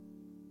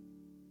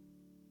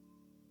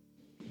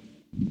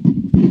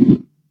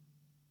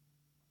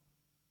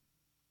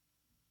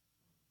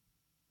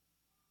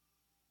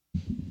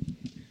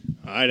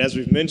All right, as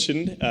we've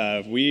mentioned,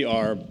 we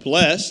are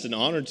blessed and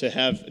honored to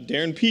have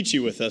Darren Peachy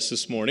with us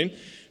this morning,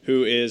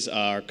 who is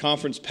our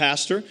conference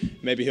pastor.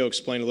 Maybe he'll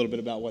explain a little bit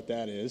about what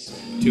that is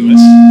to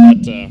us.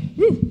 But,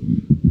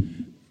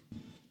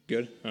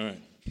 good? All right.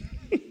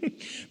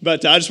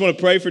 But I just want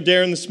to pray for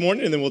Darren this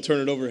morning, and then we'll turn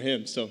it over to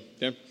him. So,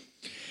 Darren.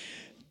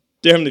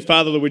 Dear Heavenly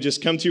Father, Lord, we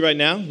just come to you right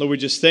now. Lord, we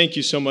just thank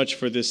you so much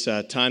for this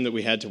time that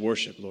we had to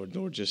worship, Lord.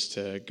 Lord, just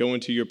to go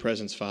into your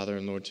presence, Father,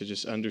 and Lord, to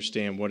just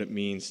understand what it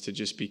means to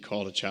just be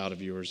called a child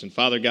of yours. And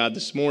Father God,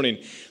 this morning,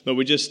 Lord,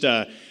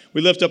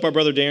 we lift up our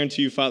brother Darren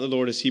to you, Father,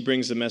 Lord, as he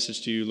brings the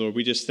message to you, Lord.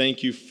 We just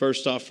thank you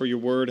first off for your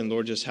word and,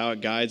 Lord, just how it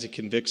guides and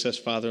convicts us,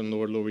 Father. And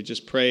Lord, we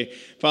just pray,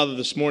 Father,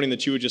 this morning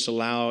that you would just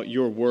allow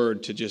your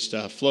word to just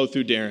flow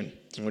through Darren.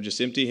 And we'll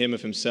just empty him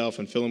of himself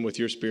and fill him with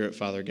your spirit,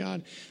 Father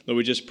God. Lord,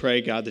 we just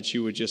pray, God, that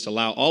you would just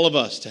allow all of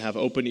us to have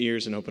open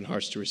ears and open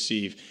hearts to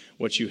receive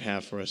what you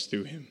have for us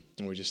through him.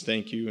 And we just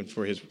thank you and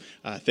for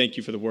thank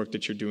you for the work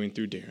that you're doing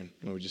through Darren.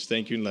 Lord, we just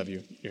thank you and love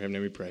you. In your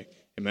name we pray.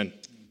 Amen.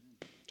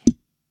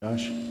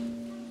 Josh.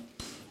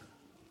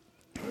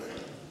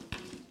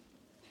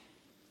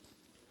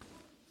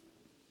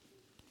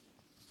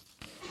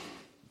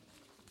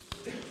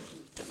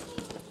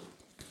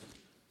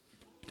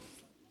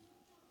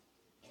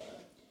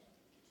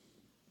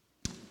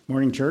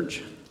 Morning,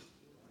 church.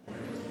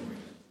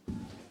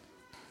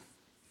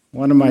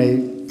 One of my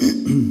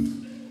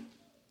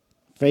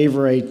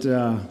favorite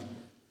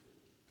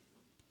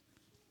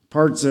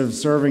parts of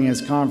serving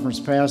as conference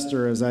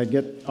pastor is I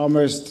get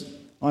almost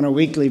on a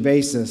weekly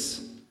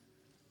basis,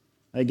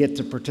 I get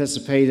to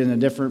participate in a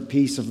different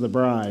piece of the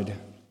bride.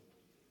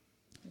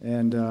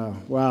 And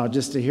wow,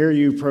 just to hear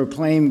you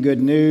proclaim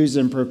good news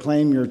and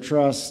proclaim your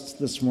trust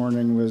this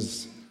morning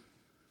was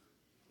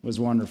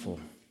wonderful.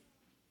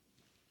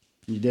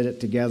 You did it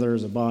together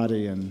as a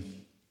body, and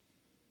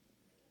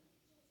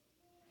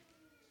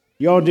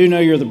you all do know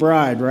you're the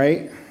bride,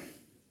 right?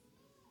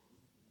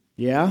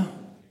 Yeah?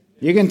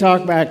 You can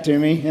talk back to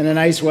me in a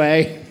nice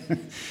way.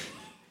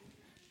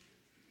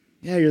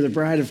 Yeah, you're the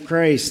bride of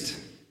Christ.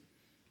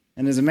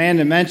 And as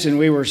Amanda mentioned,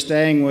 we were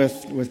staying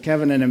with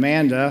Kevin and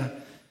Amanda,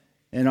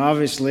 and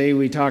obviously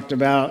we talked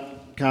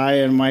about Kai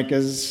and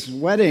Micah's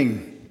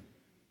wedding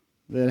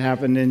that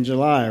happened in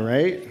July,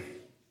 right?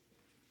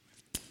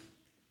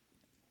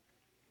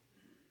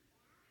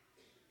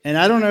 And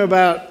I don't know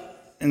about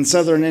in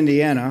southern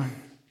Indiana,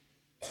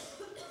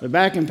 but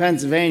back in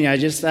Pennsylvania, I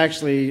just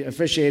actually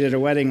officiated a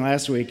wedding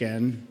last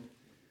weekend.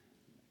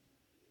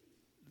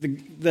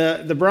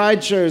 The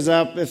bride shows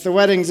up. If the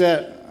wedding's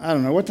at, I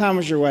don't know, what time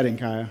was your wedding,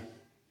 Kaya?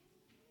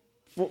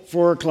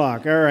 4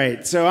 o'clock. All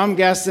right. So I'm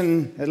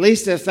guessing, at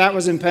least if that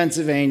was in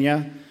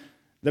Pennsylvania,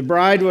 the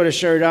bride would have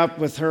showed up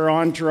with her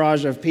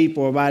entourage of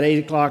people about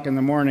 8 o'clock in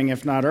the morning,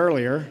 if not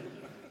earlier.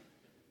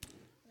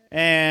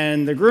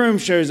 And the groom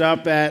shows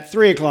up at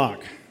 3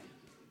 o'clock.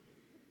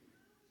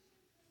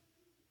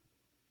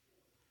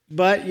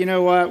 But you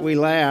know what? We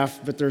laugh,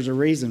 but there's a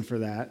reason for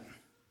that.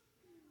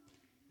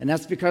 And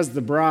that's because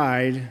the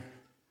bride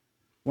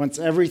wants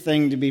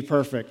everything to be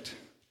perfect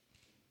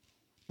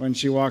when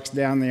she walks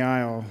down the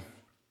aisle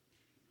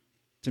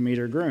to meet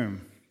her groom.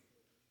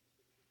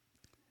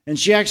 And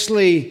she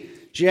actually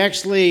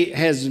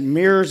has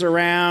mirrors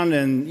around,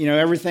 and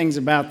everything's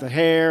about the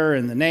hair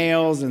and the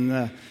nails and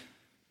the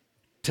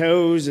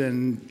toes,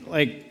 and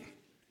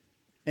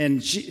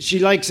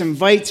she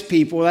invites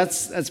people.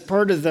 That's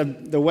part of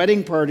the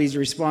wedding party's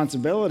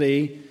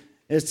responsibility,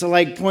 is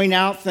to point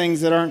out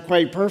things that aren't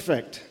quite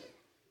perfect.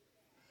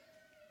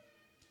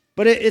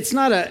 But it's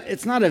not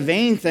a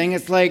vain thing.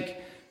 It's like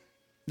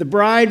the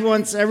bride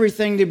wants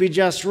everything to be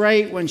just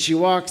right when she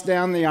walks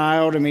down the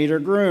aisle to meet her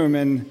groom.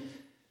 And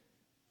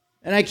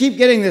I keep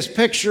getting this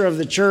picture of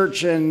the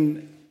church,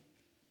 and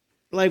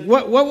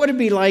what would it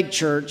be like,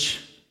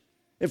 church,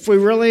 if we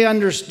really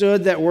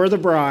understood that we're the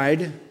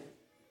bride,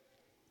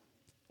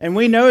 and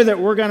we know that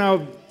we're going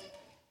to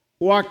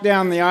walk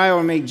down the aisle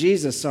and meet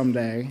Jesus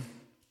someday?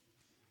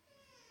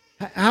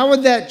 How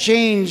would that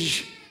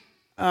change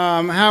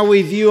how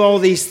we view all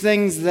these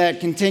things that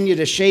continue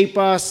to shape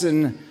us,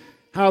 and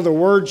how the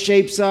Word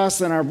shapes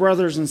us and our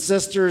brothers and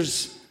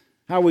sisters,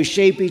 how we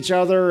shape each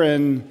other,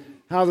 and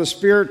how the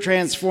Spirit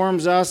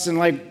transforms us? And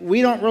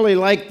we don't really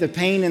like the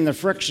pain and the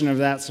friction of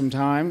that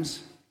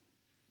sometimes.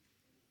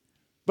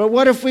 But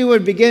what if we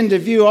would begin to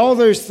view all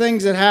those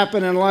things that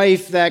happen in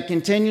life that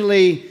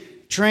continually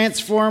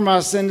transform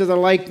us into the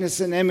likeness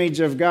and image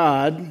of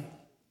God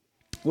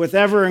with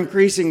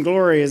ever-increasing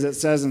glory, as it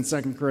says in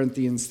 2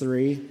 Corinthians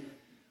 3?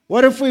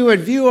 What if we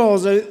would view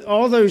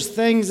all those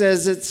things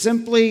as it's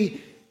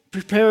simply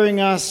preparing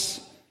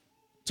us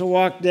to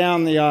walk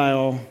down the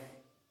aisle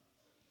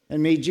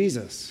and meet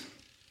Jesus?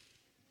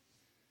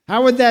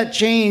 How would that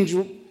change,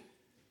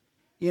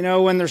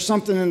 when there's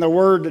something in the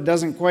Word that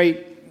doesn't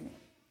quite,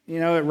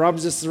 it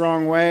rubs us the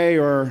wrong way,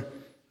 or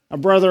a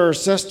brother or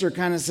sister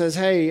kind of says,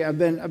 "Hey, I've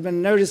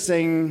been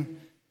noticing,"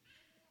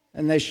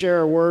 and they share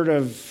a word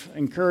of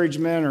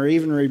encouragement or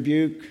even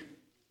rebuke.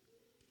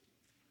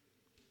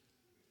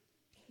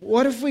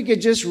 what if we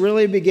could just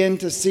really begin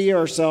to see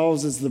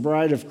ourselves as the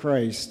bride of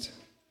Christ,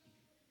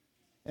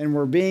 and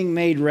we're being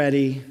made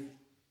ready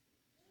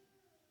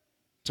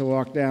to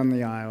walk down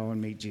the aisle and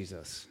meet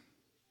Jesus?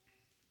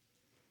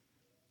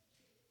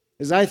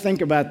 As I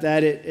think about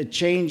that, it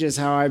changes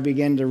how I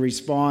begin to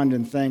respond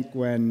and think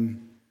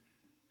when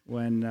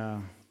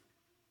I'm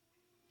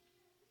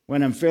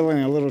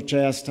feeling a little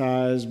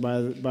chastised by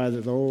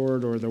the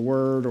Lord or the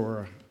Word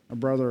or a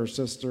brother or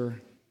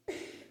sister,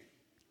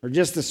 or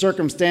just the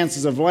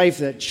circumstances of life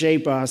that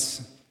shape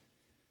us.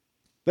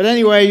 But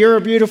anyway, you're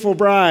a beautiful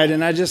bride,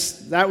 and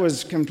that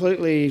was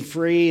completely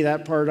free,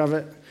 that part of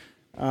it.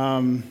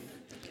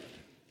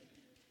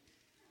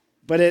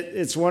 But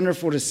it's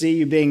wonderful to see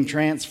you being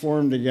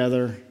transformed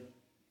together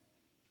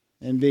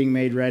and being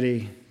made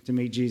ready to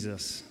meet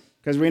Jesus.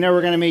 Because we know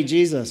we're going to meet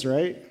Jesus,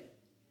 right?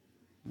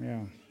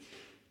 Yeah.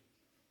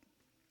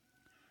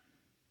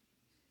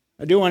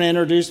 I do want to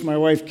introduce my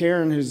wife,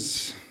 Karen,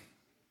 who's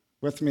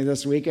with me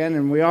this weekend,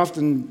 and we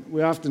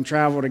often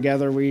travel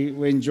together.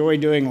 We enjoy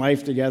doing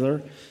life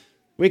together.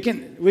 We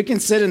can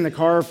sit in the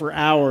car for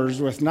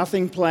hours with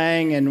nothing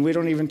playing, and we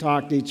don't even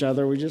talk to each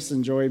other. We just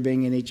enjoy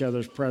being in each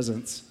other's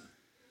presence.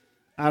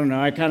 I don't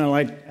know. I kind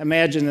of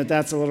imagine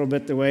that's a little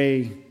bit the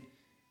way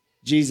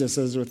Jesus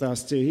is with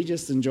us too. He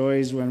just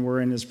enjoys when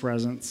we're in his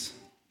presence.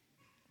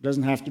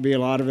 Doesn't have to be a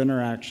lot of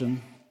interaction.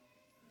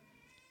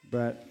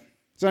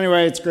 So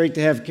anyway, it's great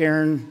to have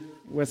Karen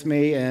with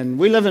me. And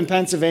we live in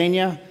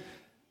Pennsylvania,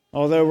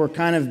 although we're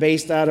kind of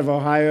based out of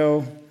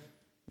Ohio.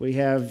 We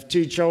have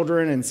 2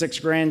 children and 6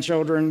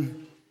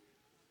 grandchildren.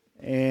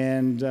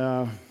 And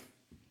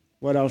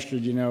what else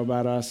should you know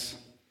about us?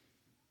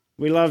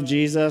 We love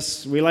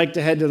Jesus. We like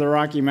to head to the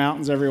Rocky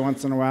Mountains every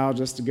once in a while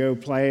just to go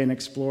play and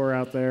explore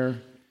out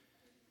there.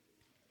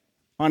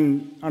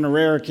 On a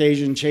rare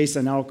occasion, chase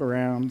an elk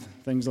around,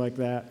 things like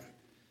that.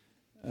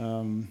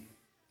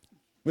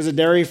 Was a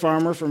dairy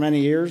farmer for many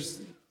years.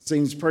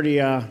 Seems pretty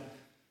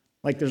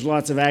like there's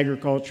lots of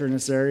agriculture in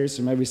this area,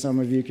 so maybe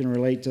some of you can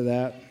relate to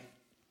that.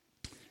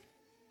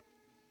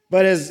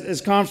 But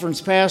as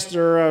conference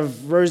pastor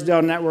of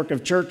Rosedale Network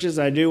of Churches,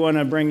 I do want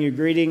to bring you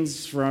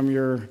greetings from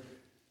your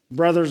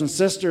brothers and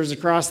sisters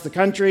across the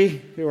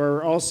country who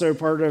are also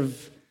part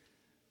of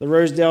the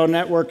Rosedale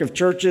Network of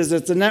Churches.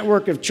 It's a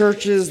network of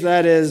churches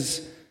that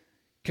is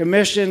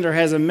commissioned or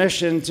has a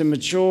mission to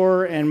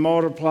mature and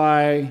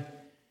multiply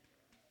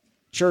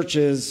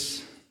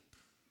churches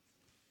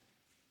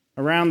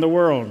around the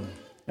world.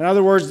 In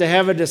other words, to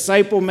have a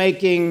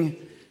disciple-making,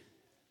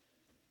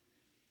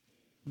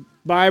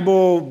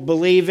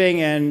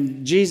 Bible-believing,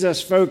 and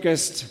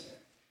Jesus-focused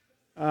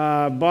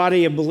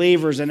body of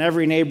believers in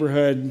every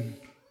neighborhood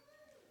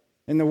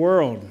in the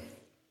world.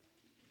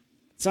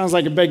 Sounds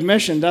like a big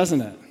mission,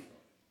 doesn't it?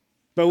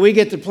 But we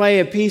get to play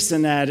a piece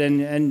in that,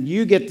 and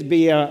you get to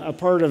be a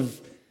part of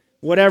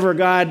whatever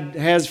God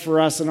has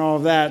for us and all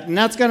of that. And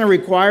that's going to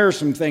require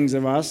some things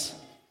of us.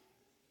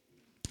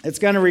 It's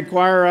going to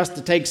require us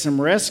to take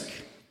some risk.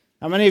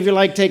 How many of you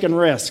like taking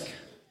risk?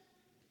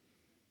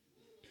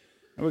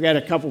 We got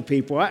a couple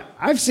people.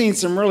 I've seen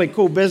some really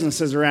cool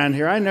businesses around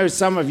here. I know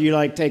some of you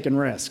like taking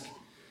risk.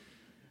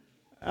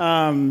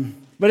 But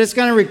it's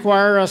going to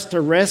require us to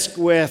risk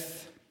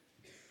with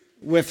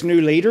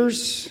new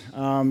leaders,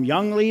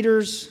 young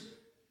leaders.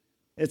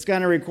 It's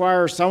going to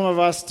require some of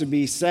us to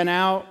be sent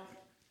out.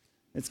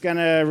 It's going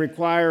to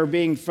require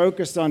being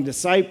focused on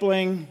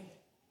discipling.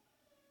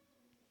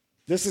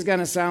 This is going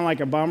to sound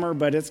like a bummer,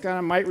 but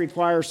might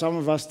require some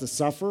of us to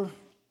suffer.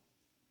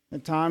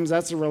 At times,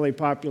 that's a really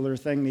popular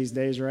thing these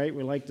days, right?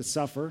 We like to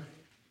suffer.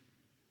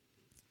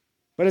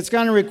 But it's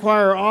going to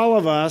require all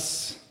of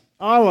us,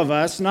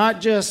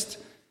 not just,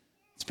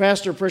 it's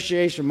Pastor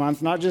Appreciation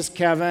Month, not just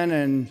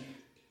Kevin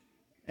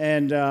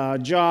and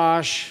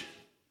Josh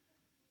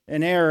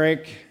and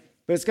Eric,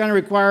 but it's going to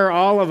require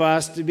all of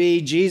us to be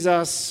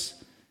Jesus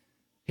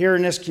here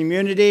in this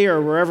community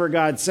or wherever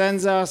God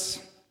sends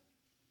us.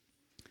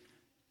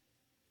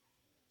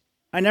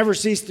 I never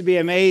cease to be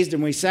amazed,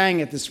 and we sang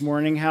it this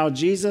morning, how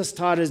Jesus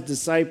taught his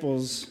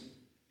disciples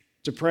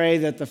to pray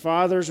that the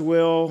Father's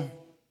will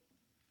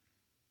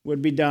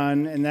would be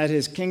done and that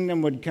his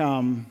kingdom would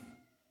come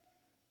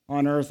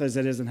on earth as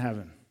it is in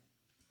heaven.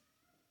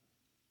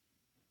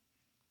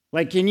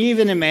 Like, can you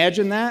even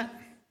imagine that?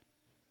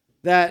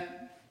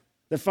 That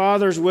the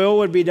Father's will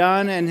would be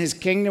done and his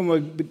kingdom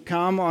would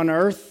come on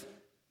earth?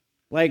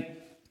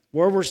 Like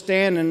where we're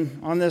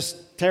standing on this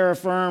terra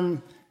firma,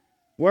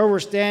 where we're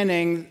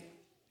standing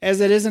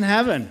as it is in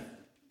heaven.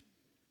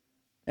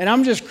 And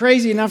I'm just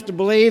crazy enough to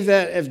believe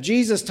that if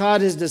Jesus taught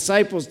his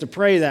disciples to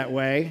pray that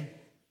way,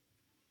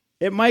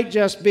 it might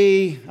just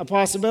be a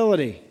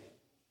possibility.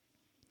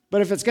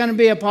 But if it's going to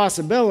be a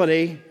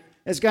possibility,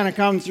 it's going to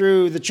come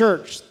through the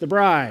church, the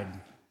bride.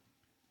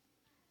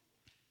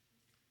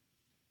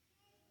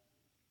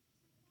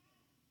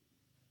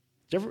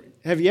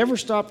 Have you ever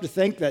stopped to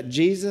think that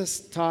Jesus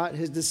taught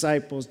his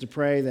disciples to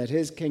pray that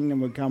his kingdom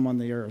would come on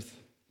the earth?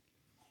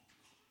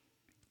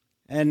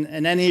 And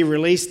then he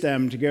released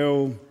them to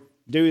go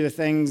do the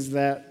things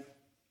that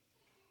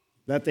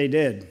that they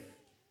did.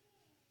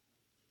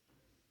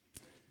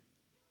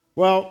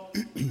 Well,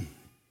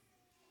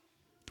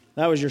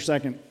 that was your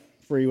second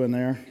free one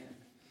there.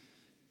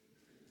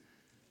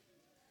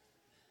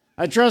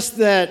 I trust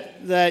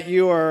that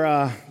you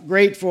are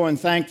grateful and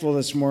thankful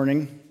this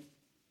morning.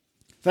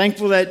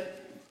 Thankful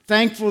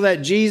that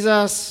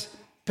Jesus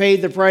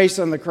paid the price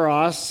on the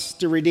cross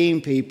to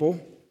redeem people,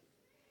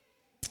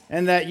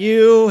 and that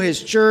you,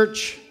 His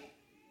church,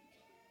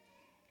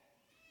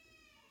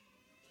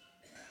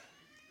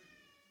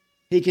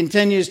 He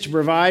continues to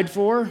provide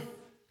for.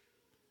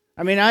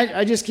 I mean,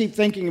 I just keep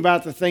thinking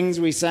about the things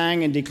we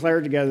sang and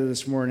declared together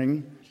this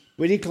morning.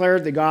 We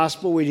declared the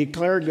gospel. We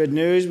declared good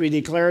news. We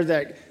declared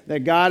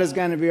that God is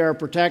going to be our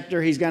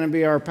protector. He's going to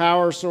be our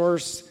power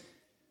source.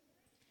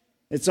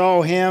 It's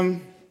all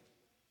Him.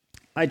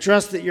 I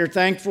trust that you're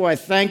thankful. I'm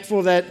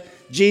thankful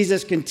that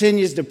Jesus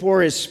continues to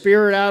pour His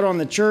Spirit out on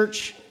the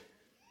church.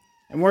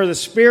 And where the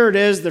Spirit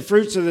is, the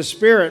fruits of the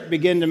Spirit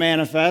begin to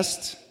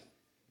manifest.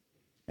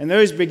 And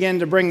those begin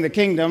to bring the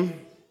kingdom.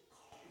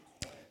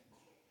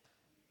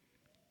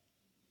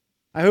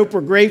 I hope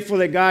we're grateful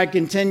that God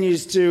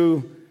continues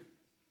to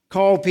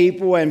call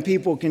people and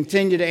people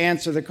continue to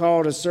answer the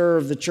call to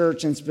serve the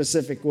church in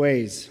specific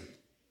ways.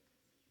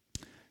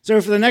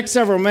 So for the next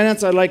several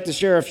minutes, I'd like to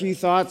share a few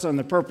thoughts on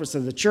the purpose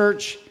of the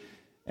church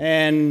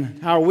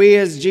and how we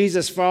as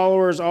Jesus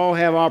followers all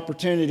have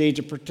opportunity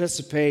to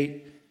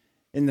participate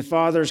in the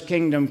Father's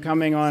kingdom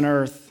coming on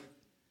earth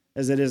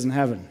as it is in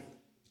heaven.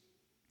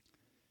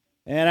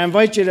 And I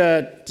invite you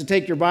to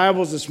take your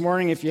Bibles this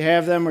morning, if you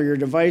have them, or your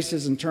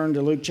devices, and turn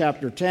to Luke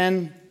chapter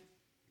 10.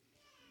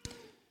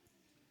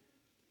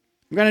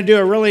 I'm going to do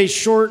a really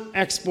short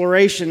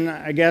exploration,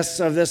 I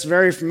guess, of this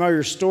very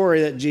familiar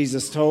story that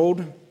Jesus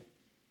told,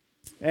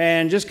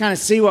 and just kind of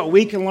see what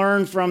we can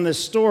learn from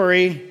this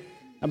story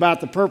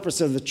about the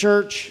purpose of the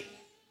church.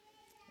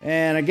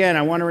 And again,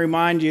 I want to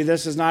remind you,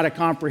 this is not a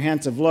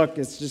comprehensive look.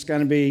 It's just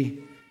going to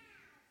be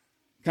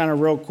kind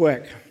of real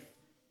quick.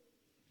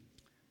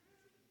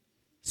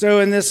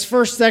 So in this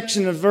first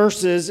section of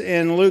verses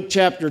in Luke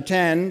chapter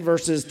 10,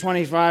 verses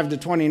 25 to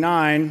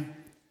 29,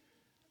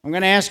 I'm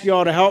going to ask you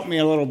all to help me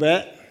a little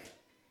bit.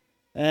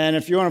 And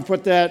if you want to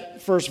put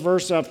that first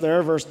verse up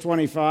there, verse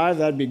 25,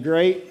 that'd be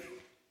great.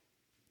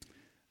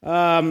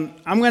 I'm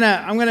going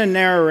to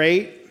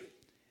narrate,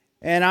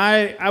 and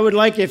I would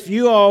like if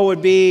you all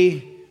would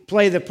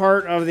play the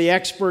part of the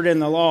expert in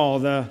the law,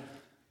 the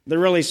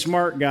really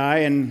smart guy.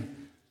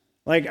 And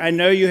like, I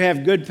know you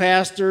have good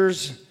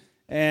pastors,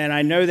 and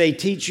I know they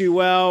teach you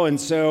well, and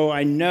so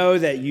I know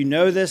that you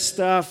know this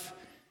stuff.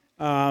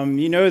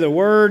 You know the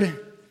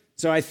Word,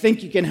 so I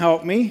think you can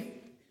help me.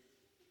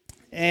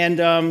 And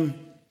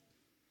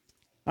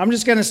I'm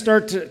just going to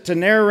start to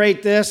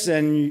narrate this,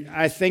 and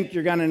I think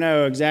you're going to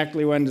know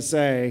exactly when to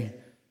say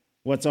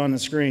what's on the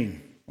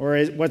screen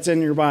or what's in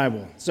your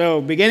Bible.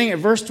 So beginning at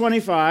verse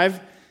 25,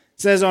 it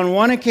says, on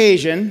one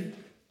occasion,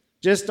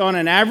 just on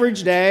an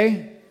average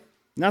day,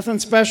 nothing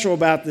special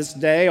about this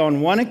day,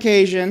 on one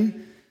occasion,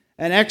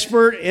 an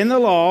expert in the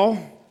law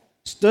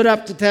stood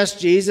up to test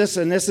Jesus,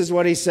 and this is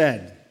what he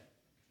said.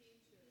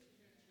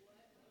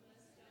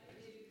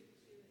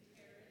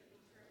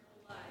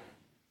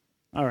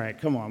 All right,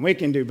 come on, we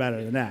can do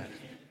better than that.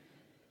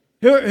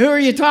 Who are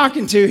you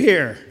talking to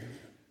here?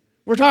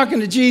 We're talking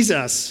to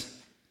Jesus,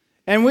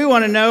 and we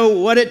want to know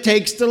what it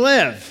takes to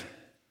live.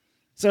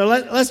 So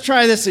let's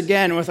try this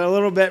again with a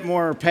little bit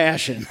more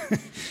passion.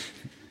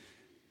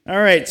 All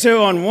right,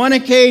 so on one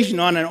occasion,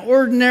 on an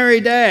ordinary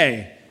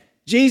day,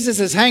 Jesus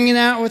is hanging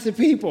out with the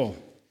people.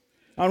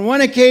 On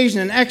one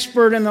occasion, an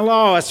expert in the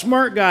law, a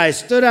smart guy,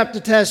 stood up to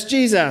test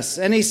Jesus,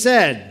 and he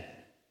said,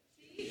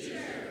 "Teacher,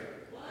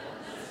 what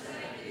must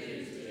I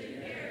do to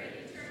inherit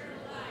eternal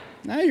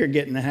life?" Now you're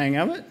getting the hang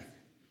of it.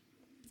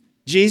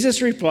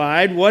 Jesus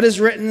replied, "What is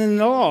written in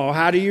the law?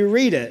 How do you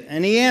read it?"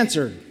 And he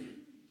answered,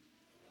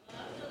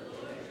 "Love the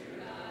Lord your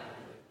God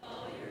with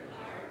all your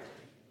heart,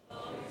 with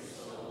all your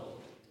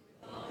soul,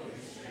 with all your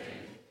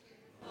strength,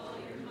 with all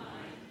your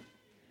mind,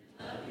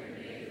 and love your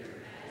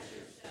neighbor as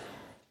yourself."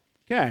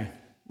 Okay,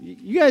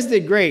 you guys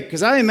did great,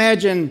 because I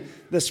imagine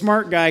the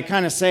smart guy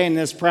kind of saying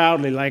this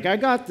proudly, like, I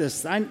got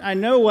this, I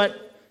know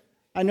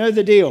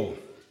the deal.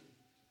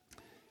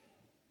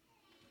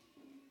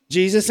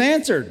 Jesus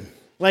answered.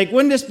 Like,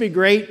 wouldn't this be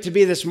great to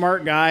be the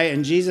smart guy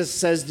and Jesus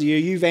says to you,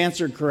 you've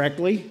answered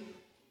correctly?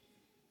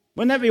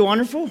 Wouldn't that be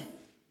wonderful?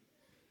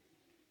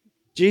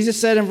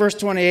 Jesus said in verse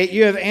 28,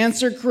 you have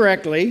answered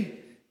correctly,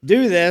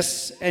 do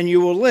this and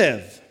you will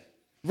live.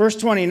 Verse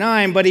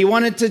 29, but he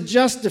wanted to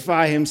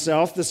justify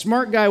himself. The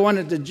smart guy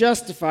wanted to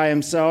justify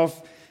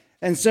himself,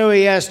 and so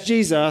he asked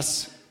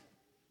Jesus,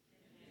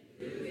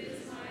 who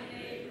is my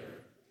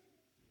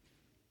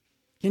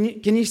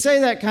neighbor? Can you say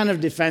that kind of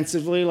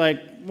defensively,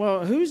 like,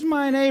 well, who's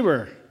my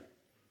neighbor?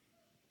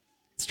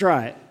 Let's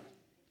try it.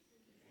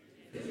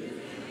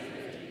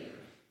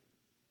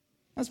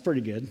 That's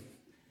pretty good.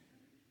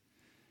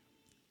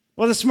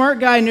 Well, the smart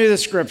guy knew the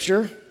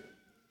scripture,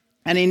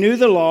 and he knew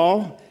the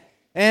law,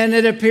 and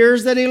it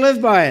appears that he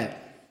lived by it.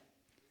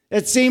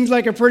 It seems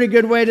like a pretty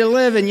good way to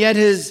live, and yet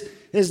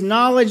his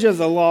knowledge of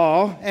the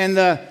law and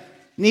the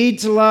need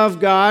to love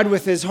God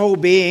with his whole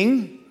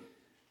being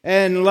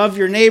and love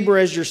your neighbor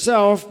as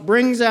yourself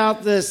brings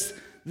out this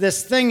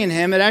thing in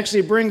him. It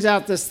actually brings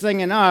out this thing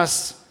in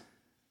us,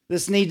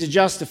 this need to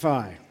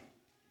justify.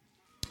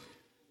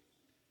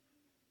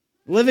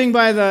 Living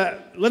by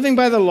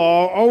the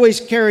law always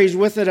carries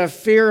with it a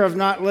fear of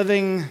not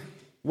living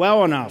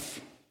well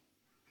enough.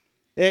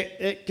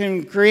 It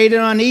can create an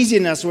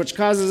uneasiness which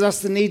causes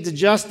us the need to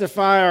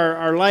justify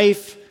our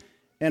life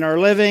and our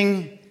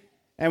living,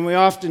 and we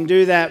often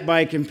do that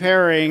by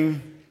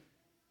comparing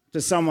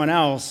to someone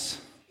else,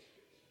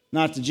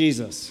 not to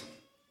Jesus.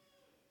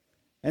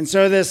 And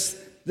so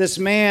this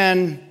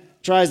man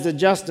tries to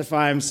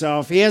justify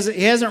himself. He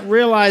hasn't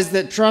realized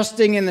that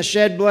trusting in the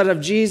shed blood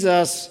of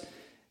Jesus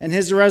and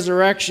his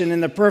resurrection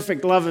in the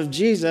perfect love of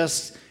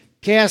Jesus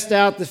cast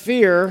out the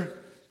fear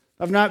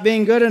of not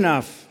being good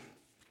enough.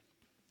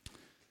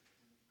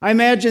 I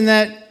imagine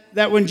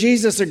that when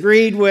Jesus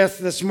agreed with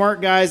the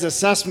smart guy's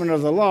assessment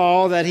of the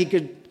law, that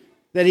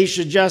he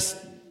should just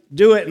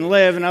do it and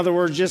live, in other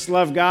words, just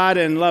love God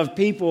and love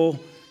people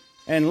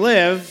and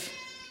live,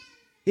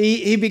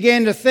 he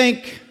began to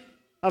think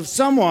of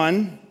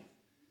someone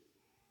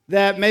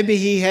that maybe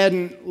he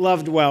hadn't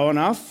loved well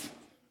enough,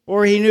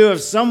 or he knew of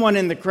someone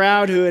in the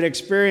crowd who had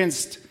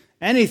experienced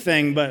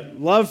anything but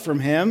love from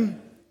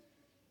him,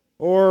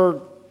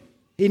 or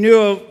he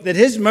knew that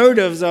his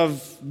motives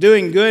of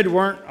doing good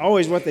weren't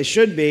always what they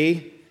should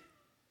be,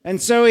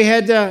 and so he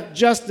had to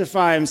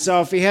justify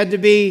himself. He had to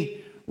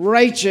be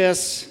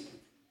righteous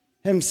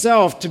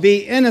himself, to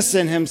be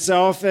innocent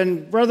himself,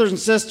 and brothers and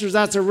sisters,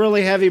 that's a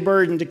really heavy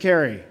burden to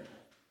carry.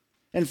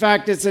 In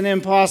fact, it's an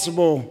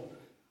impossible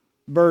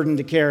burden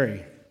to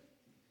carry.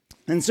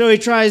 And so he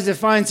tries to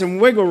find some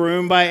wiggle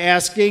room by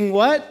asking,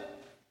 what?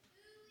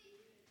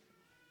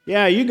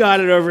 Yeah, you got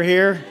it over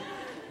here.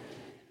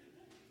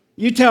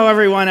 You tell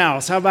everyone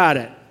else. How about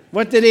it?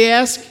 What did he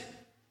ask?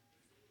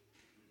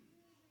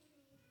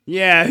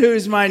 Yeah,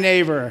 who's my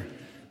neighbor?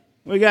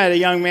 We got a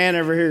young man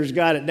over here who's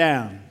got it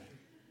down.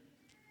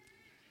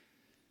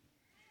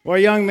 Well,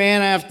 young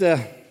man, I have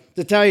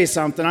to tell you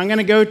something. I'm going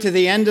to go to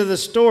the end of the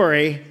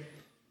story.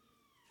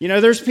 You know,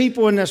 there's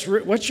people in this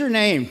room. What's your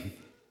name?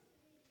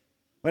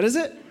 What is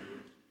it?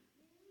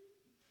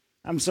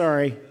 I'm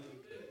sorry.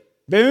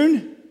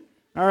 Boone?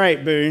 All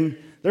right, Boone.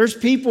 There's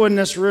people in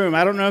this room.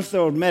 I don't know if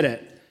they'll admit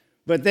it.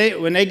 But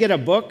when they get a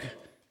book,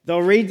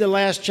 they'll read the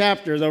last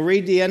chapter. They'll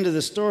read the end of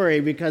the story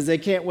because they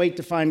can't wait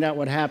to find out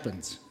what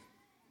happens.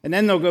 And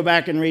then they'll go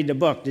back and read the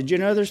book. Did you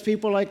know there's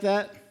people like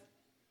that?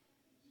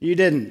 You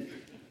didn't.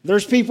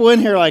 There's people in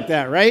here like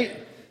that, right?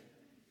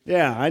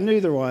 Yeah, I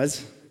knew there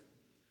was.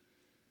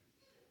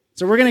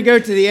 So we're going to go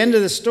to the end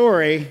of the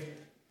story,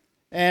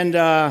 and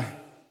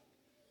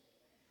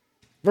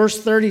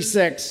verse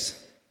 36.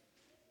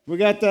 We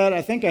got that.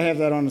 I think I have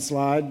that on the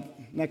slide.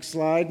 Next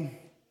slide.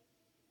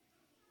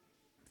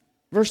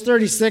 Verse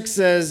 36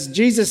 says,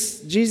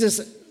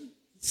 Jesus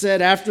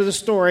said after the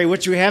story,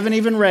 which we haven't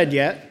even read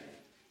yet,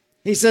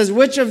 he says,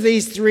 which of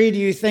these three do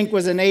you think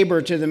was a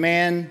neighbor to the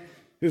man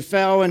who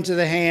fell into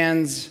the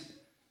hands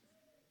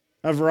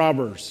of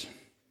robbers?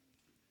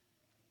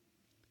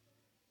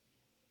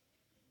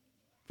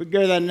 If we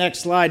go to that next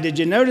slide, did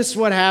you notice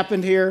what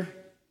happened here?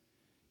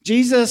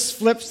 Jesus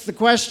flips the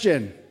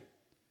question.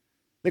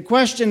 The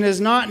question is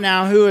not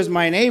now, who is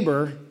my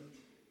neighbor?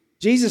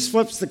 Jesus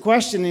flips the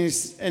question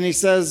and he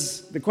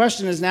says, the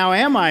question is now,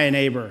 am I a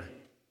neighbor?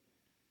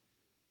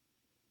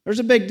 There's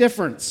a big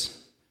difference.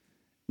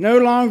 No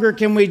longer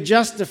can we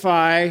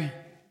justify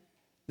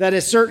that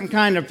a certain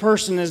kind of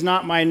person is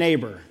not my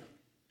neighbor,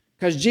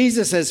 because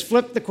Jesus has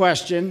flipped the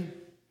question,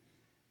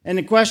 and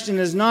the question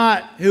is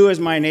not who is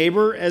my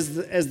neighbor, as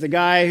the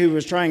guy who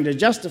was trying to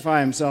justify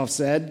himself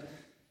said.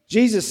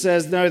 Jesus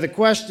says, no, the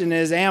question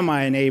is, am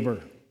I a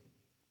neighbor?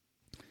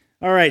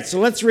 All right, so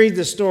let's read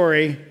the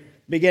story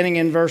beginning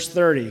in verse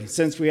 30,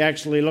 since we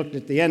actually looked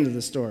at the end of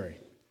the story.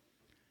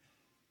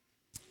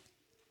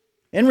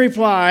 In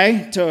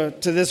reply to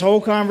this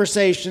whole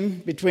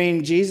conversation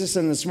between Jesus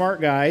and the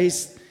smart guy,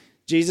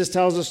 Jesus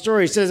tells a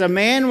story. He says, a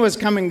man was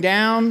coming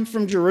down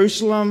from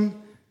Jerusalem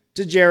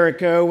to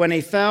Jericho when he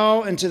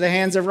fell into the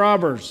hands of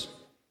robbers.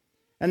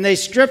 And they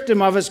stripped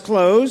him of his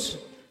clothes,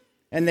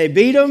 and they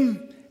beat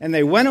him, and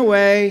they went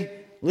away,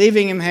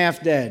 leaving him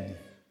half dead.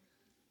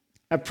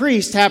 A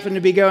priest happened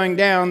to be going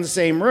down the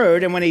same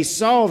road, and when he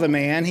saw the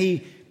man, he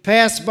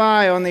passed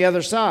by on the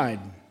other side.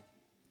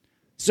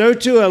 So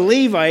too a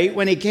Levite,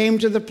 when he came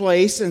to the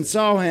place and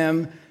saw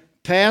him,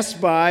 passed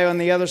by on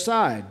the other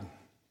side.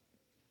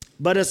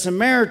 But a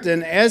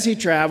Samaritan, as he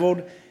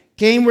traveled,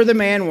 came where the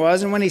man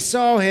was, and when he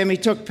saw him, he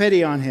took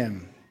pity on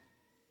him.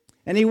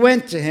 And he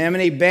went to him,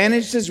 and he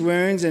bandaged his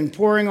wounds, and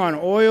pouring on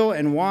oil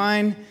and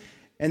wine,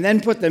 and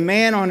then put the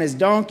man on his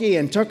donkey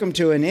and took him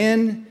to an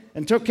inn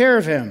and took care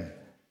of him.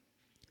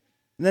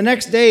 The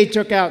next day he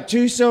took out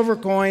 2 silver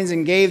coins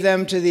and gave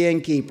them to the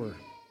innkeeper.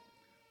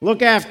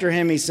 Look after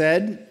him, he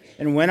said,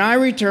 and when I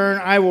return,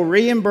 I will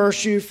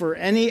reimburse you for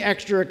any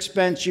extra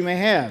expense you may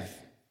have.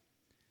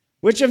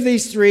 Which of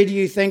these three do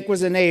you think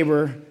was a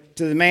neighbor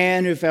to the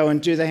man who fell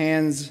into the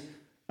hands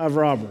of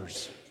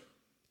robbers?"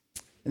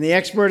 And the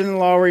expert in the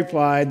law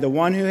replied, "The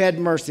one who had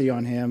mercy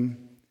on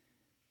him."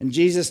 And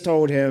Jesus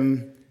told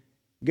him,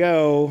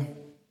 "Go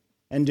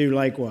and do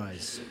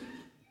likewise."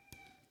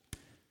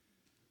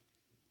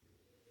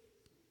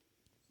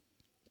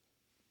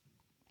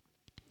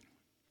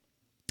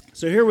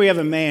 So here we have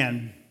a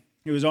man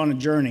who was on a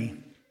journey,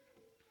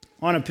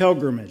 on a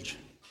pilgrimage.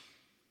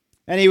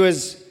 And he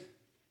was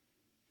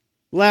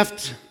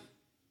left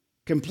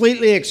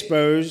completely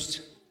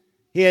exposed.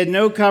 He had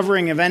no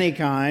covering of any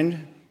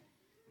kind.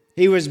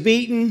 He was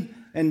beaten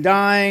and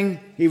dying.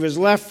 He was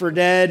left for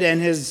dead,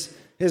 and his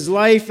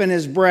life and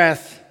his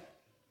breath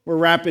were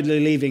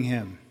rapidly leaving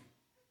him.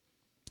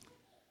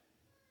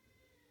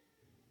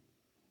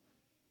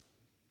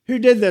 Who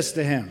did this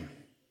to him?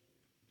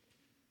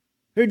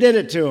 Who did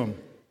it to him?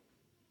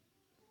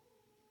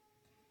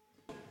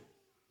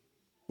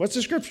 What's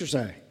the scripture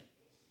say?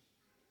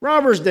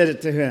 Robbers did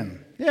it to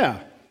him.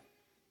 Yeah.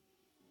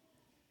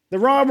 The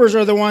robbers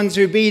are the ones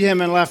who beat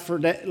him and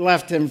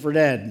left him for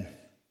dead.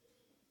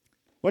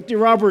 What do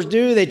robbers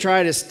do? They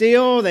try to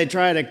steal, they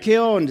try to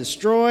kill and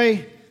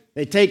destroy.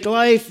 They take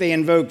life, they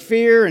invoke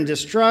fear and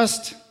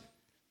distrust.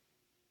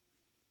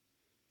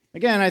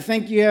 Again, I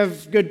think you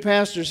have good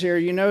pastors here,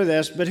 you know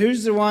this, but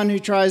who's the one who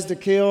tries to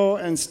kill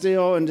and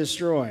steal and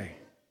destroy?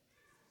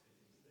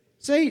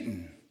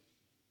 Satan.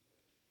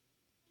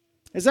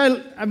 As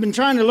I've been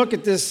trying to look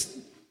at this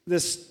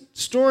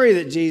story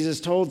that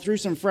Jesus told through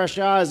some fresh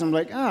eyes, I'm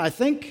like, I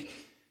think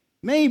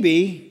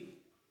maybe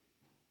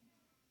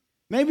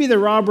the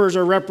robbers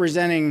are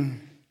representing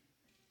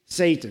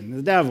Satan,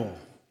 the devil,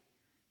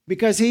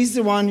 because he's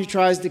the one who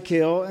tries to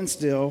kill and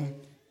steal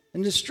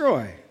and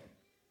destroy.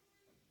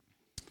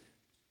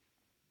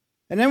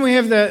 And then we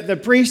have the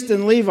priests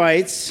and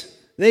Levites.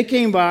 They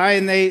came by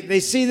and they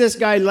see this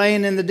guy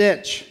laying in the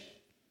ditch,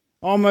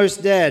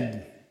 almost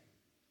dead.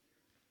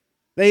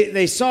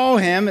 They saw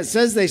him. It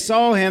says they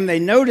saw him. They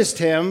noticed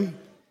him.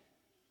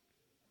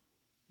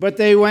 But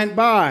they went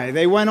by.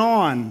 They went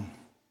on.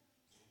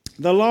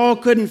 The law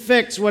couldn't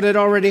fix what had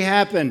already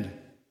happened.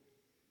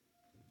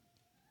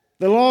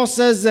 The law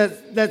says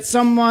that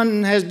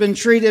someone has been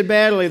treated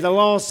badly. The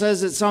law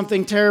says that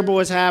something terrible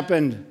has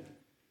happened.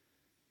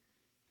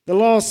 The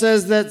law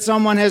says that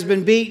someone has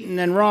been beaten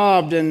and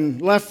robbed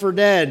and left for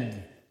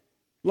dead.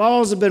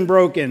 Laws have been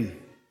broken.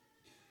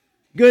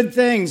 Good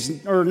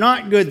things or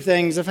not good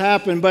things have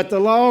happened, but the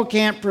law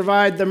can't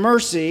provide the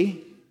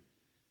mercy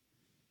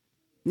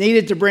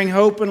needed to bring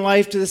hope and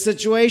life to the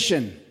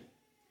situation.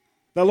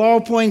 The law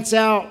points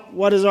out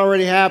what has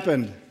already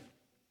happened.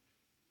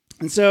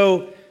 And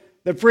so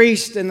the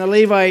priest and the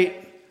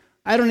Levite,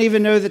 I don't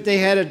even know that they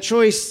had a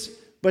choice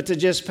but to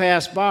just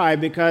pass by,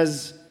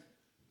 because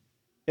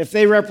if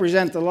they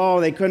represent the law,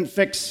 they couldn't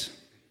fix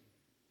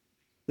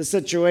the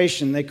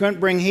situation. They couldn't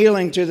bring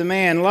healing to the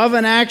man. Love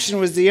in action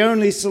was the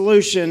only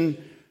solution,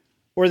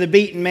 or the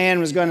beaten man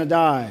was going to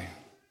die.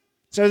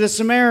 So the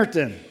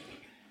Samaritan,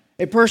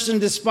 a person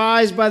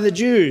despised by the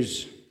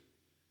Jews,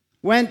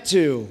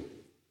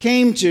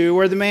 came to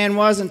where the man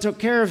was and took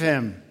care of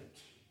him.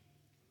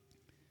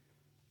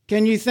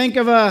 Can you think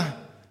of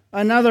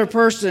another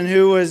person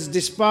who was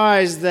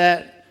despised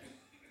that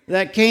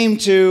came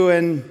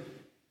to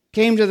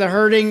the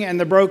hurting and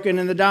the broken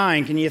and the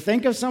dying? Can you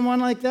think of someone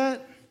like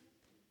that?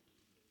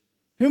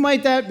 Who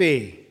might that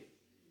be?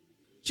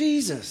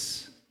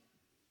 Jesus.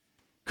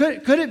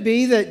 Could it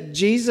be that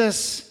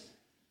Jesus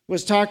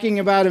was talking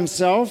about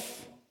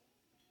himself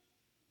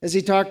as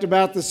he talked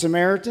about the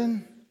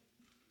Samaritan?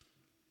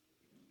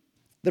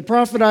 The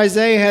prophet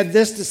Isaiah had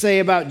this to say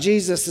about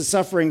Jesus, the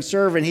suffering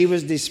servant. He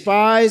was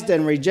despised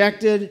and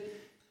rejected,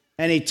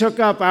 and he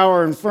took up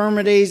our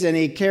infirmities and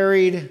he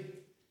carried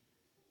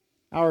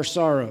our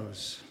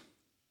sorrows.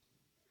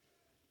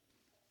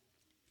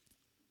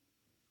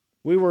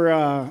 We were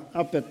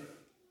up at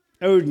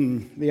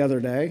Odin the other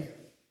day,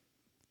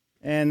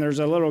 and there's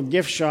a little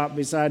gift shop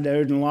beside the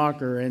Odin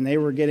locker, and they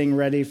were getting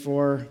ready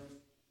for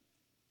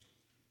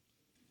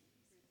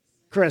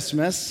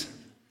Christmas.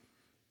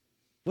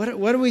 What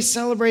do we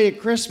celebrate at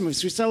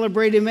Christmas? We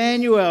celebrate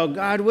Emmanuel,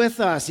 God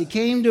with us. He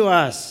came to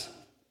us.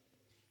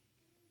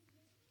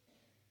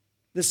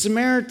 The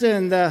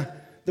Samaritan, the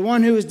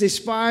one who was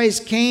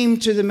despised, came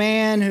to the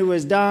man who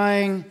was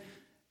dying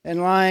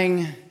and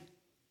lying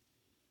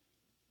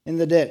in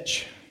the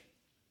ditch.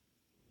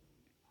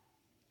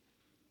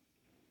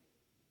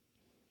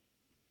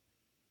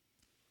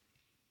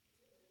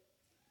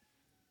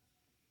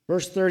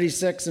 Verse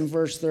 36 and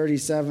verse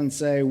 37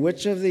 say,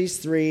 "Which of these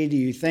three do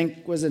you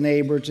think was a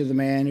neighbor to the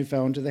man who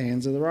fell into the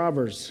hands of the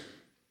robbers?"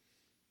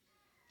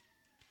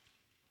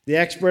 The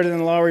expert in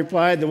the law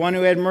replied, "The one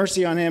who had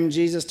mercy on him."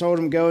 Jesus told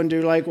him, "Go and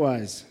do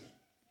likewise."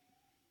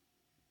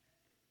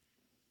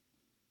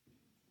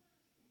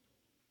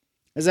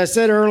 As I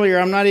said earlier,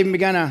 I'm not even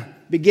going to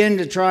begin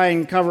to try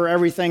and cover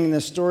everything in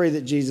the story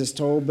that Jesus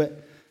told,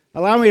 but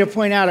allow me to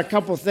point out a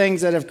couple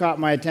things that have caught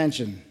my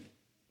attention.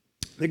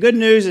 The good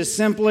news is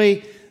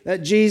simply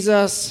that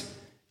Jesus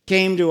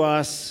came to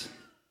us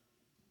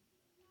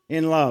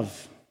in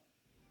love.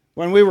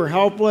 When we were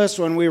helpless,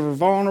 when we were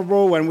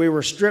vulnerable, when we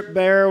were stripped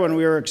bare, when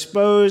we were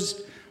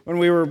exposed, when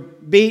we were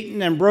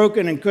beaten and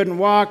broken and couldn't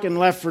walk and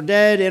left for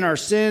dead in our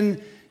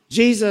sin,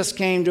 Jesus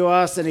came to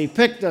us and he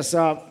picked us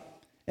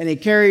up and he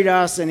carried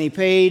us and he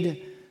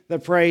paid the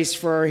price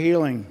for our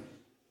healing.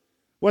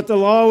 What the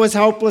law was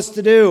helpless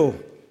to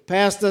do,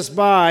 passed us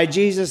by,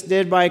 Jesus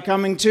did by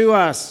coming to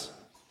us,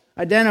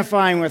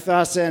 identifying with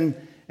us and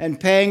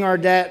paying our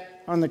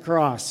debt on the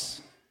cross.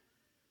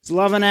 It's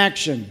love in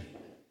action.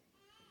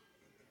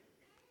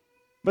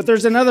 But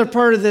there's another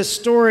part of this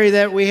story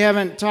that we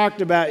haven't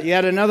talked about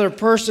yet, another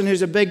person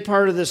who's a big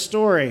part of this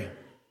story.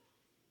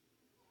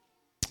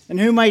 And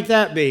who might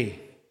that be?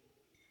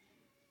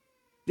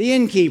 The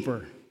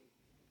innkeeper.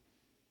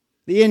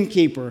 The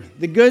innkeeper.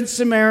 The Good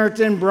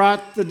Samaritan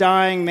brought the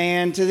dying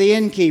man to the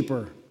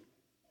innkeeper.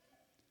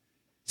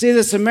 See,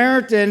 the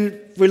Samaritan,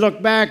 if we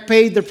look back,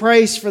 paid the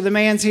price for the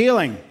man's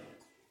healing.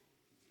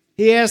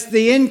 He asked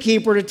the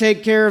innkeeper to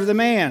take care of the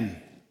man.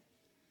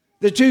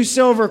 The 2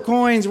 silver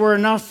coins were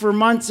enough for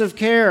months of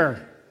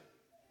care.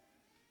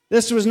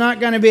 This was not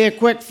going to be a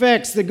quick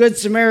fix. The Good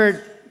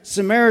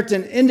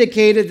Samaritan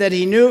indicated that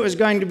he knew it was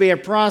going to be a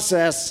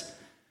process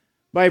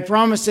by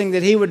promising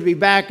that he would be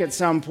back at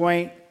some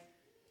point,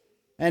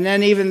 and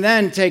then even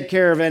then take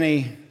care of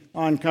any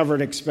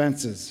uncovered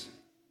expenses.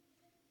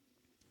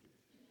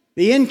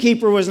 The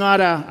innkeeper was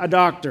not a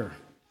doctor.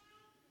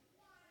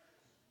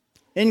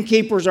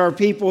 Innkeepers are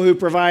people who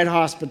provide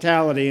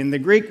hospitality, and the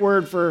Greek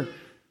word for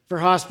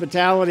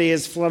hospitality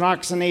is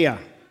philauxenia.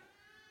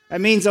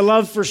 That means a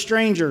love for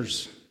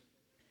strangers.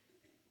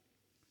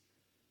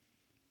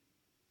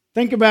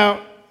 Think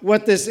about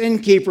what this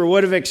innkeeper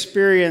would have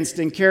experienced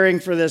in caring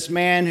for this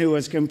man who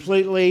was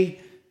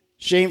completely,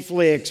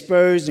 shamefully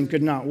exposed and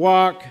could not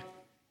walk.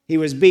 He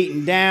was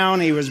beaten down,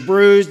 he was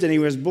bruised, and he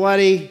was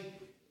bloody.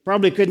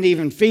 Probably couldn't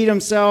even feed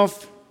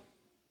himself.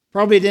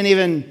 Probably didn't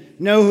even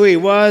know who he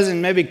was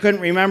and maybe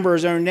couldn't remember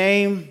his own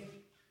name.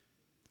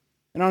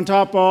 And on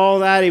top of all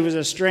that, he was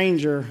a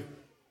stranger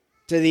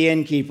to the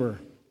innkeeper.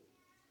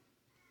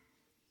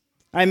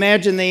 I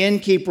imagine the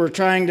innkeeper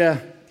trying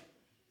to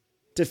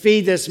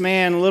feed this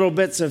man little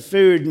bits of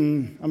food,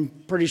 and I'm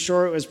pretty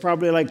sure it was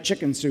probably like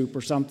chicken soup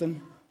or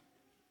something.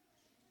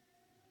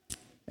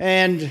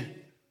 And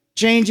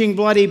changing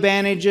bloody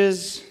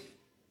bandages,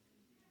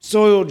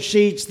 soiled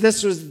sheets.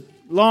 This was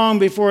long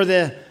before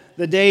the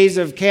days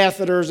of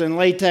catheters and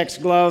latex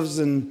gloves,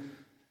 and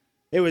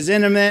it was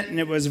intimate, and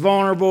it was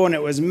vulnerable, and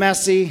it was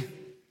messy.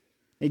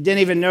 He didn't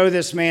even know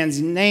this man's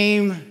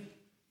name,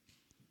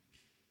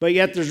 but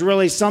yet there's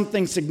really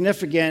something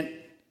significant.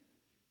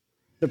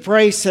 The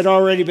price had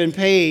already been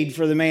paid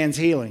for the man's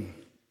healing.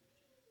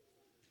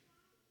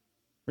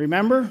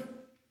 Remember?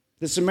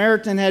 The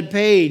Samaritan had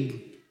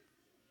paid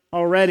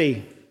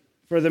already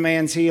for the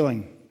man's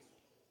healing.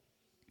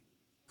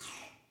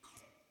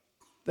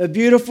 The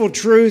beautiful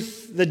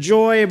truth, the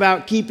joy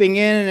about keeping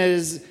in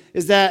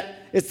is that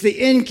it's the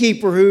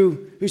innkeeper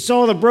who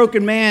saw the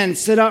broken man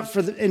sit up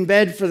in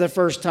bed for the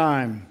first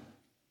time.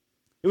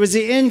 It was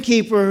the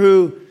innkeeper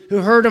who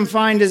heard him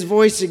find his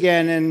voice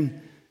again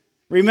and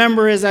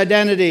remember his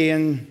identity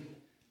and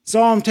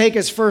saw him take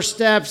his first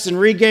steps and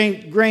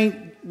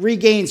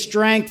regain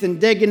strength and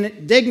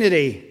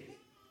dignity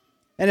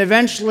and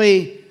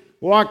eventually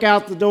walk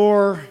out the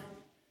door,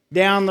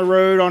 down the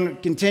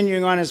road,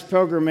 continuing on his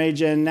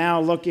pilgrimage and now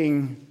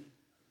looking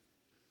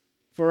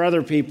for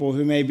other people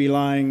who may be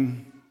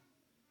lying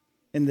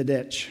in the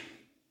ditch,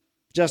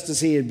 just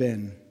as he had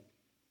been.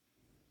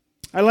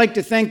 I like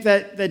to think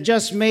that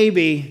just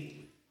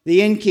maybe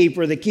the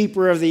innkeeper, the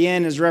keeper of the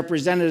inn, is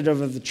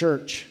representative of the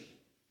church.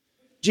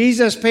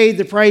 Jesus paid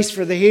the price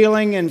for the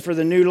healing and for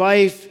the new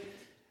life,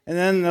 and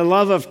then the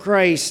love of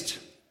Christ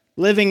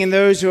living in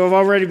those who have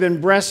already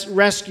been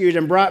rescued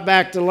and brought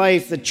back to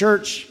life. The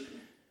church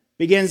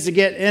begins to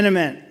get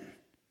intimate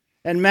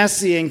and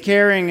messy and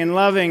caring and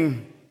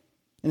loving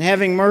and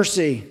having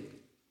mercy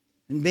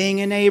and being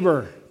a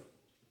neighbor.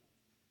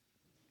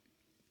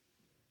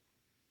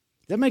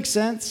 Does that make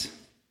sense?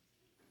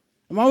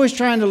 I'm always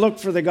trying to look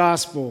for the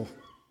gospel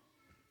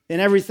in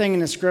everything in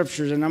the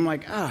scriptures, and I'm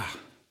like,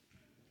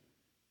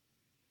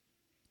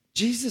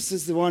 Jesus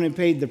is the one who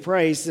paid the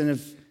price, and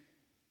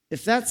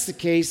if that's the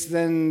case,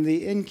 then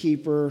the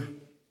innkeeper,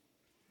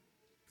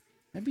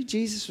 maybe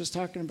Jesus was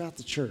talking about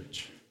the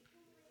church.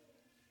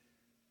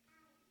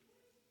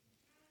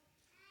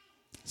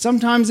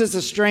 Sometimes it's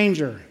a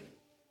stranger.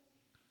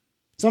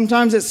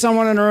 Sometimes it's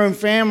someone in our own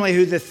family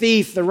who the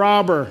thief, the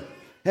robber,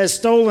 has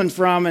stolen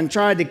from and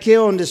tried to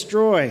kill and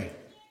destroy.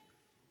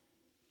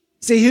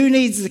 See, who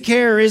needs the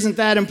care isn't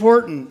that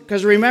important.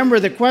 Because remember,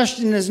 the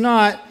question is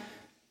not,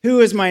 who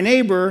is my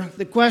neighbor?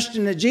 The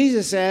question that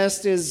Jesus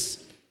asked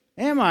is,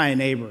 am I a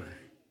neighbor?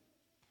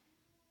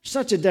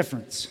 Such a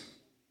difference.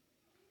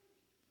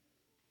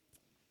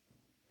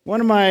 One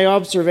of my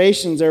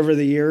observations over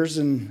the years,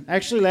 and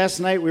actually last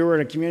night we were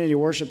at a community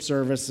worship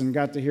service and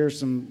got to hear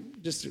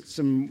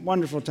some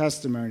wonderful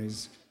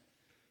testimonies.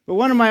 But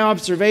one of my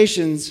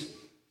observations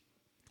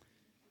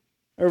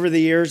over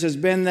the years has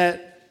been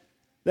that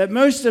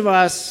most of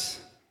us,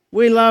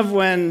 we love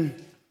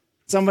when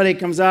somebody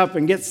comes up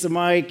and gets the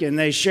mic and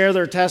they share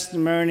their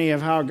testimony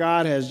of how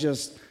God has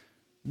just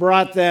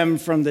brought them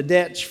from the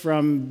ditch,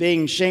 from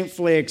being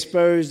shamefully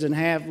exposed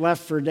and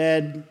left for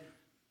dead.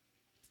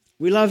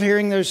 We love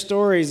hearing those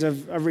stories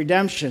of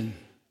redemption.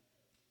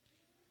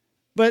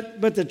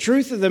 But the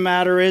truth of the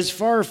matter is,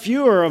 far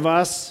fewer of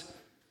us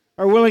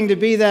are willing to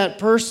be that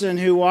person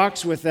who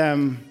walks with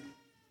them,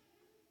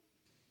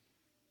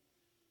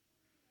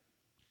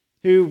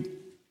 who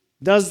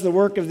does the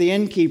work of the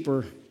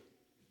innkeeper,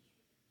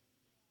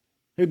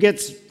 who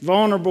gets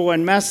vulnerable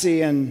and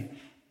messy, and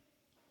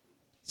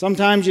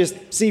sometimes you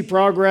see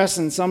progress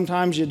and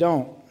sometimes you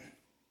don't.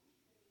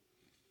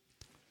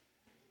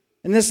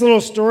 In this little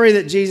story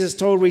that Jesus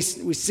told, we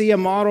see a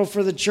model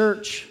for the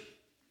church.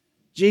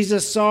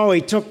 Jesus saw,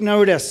 he took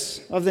notice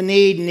of the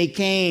need, and he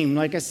came.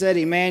 Like I said,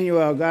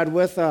 Emmanuel, God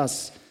with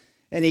us.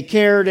 And he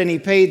cared, and he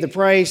paid the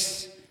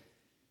price,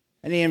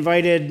 and he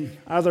invited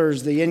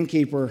others, the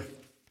innkeeper,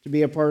 to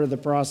be a part of the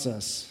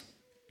process.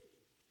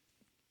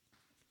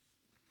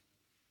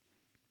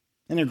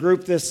 In a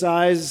group this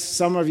size,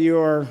 some of you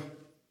are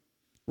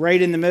right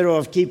in the middle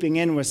of keeping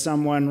in with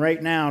someone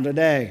right now,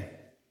 today.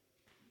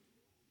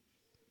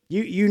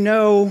 You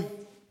know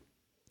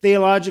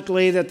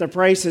theologically that the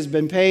price has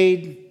been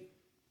paid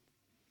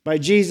by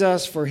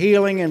Jesus for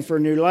healing and for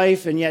new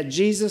life, and yet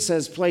Jesus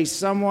has placed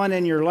someone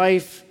in your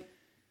life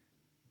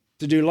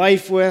to do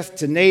life with,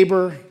 to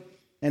neighbor,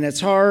 and it's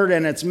hard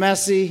and it's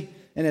messy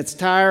and it's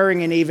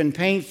tiring and even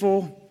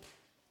painful.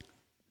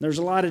 There's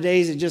a lot of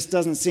days it just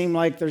doesn't seem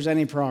like there's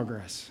any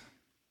progress.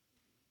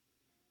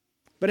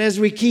 But as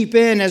we keep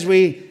in, as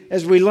we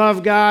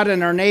love God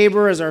and our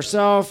neighbor as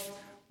ourselves,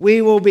 we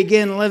will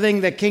begin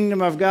living the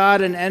kingdom of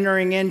God and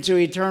entering into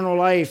eternal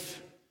life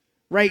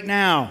right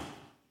now.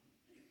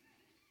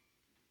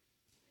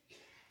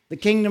 The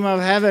kingdom of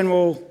heaven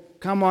will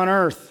come on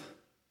earth.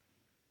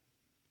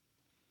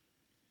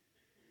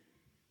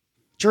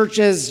 Church,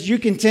 as you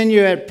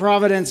continue at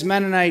Providence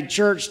Mennonite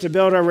Church to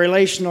build a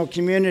relational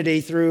community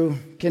through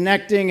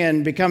connecting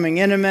and becoming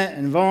intimate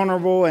and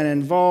vulnerable and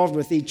involved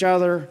with each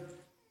other,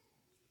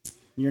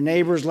 your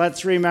neighbors,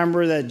 let's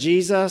remember that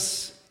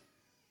Jesus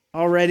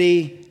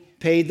already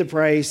paid the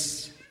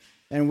price,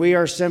 and we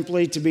are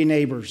simply to be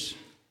neighbors,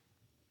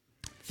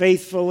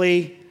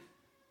 faithfully,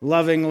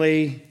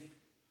 lovingly,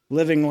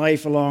 living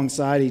life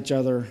alongside each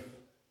other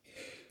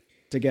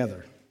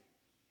together.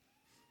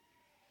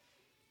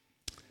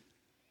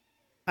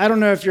 I don't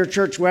know if your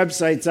church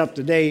website's up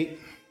to date,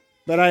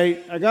 but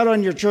I got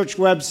on your church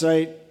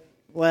website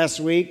last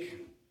week,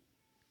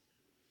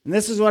 and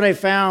this is what I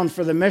found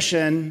for the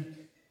mission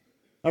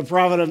of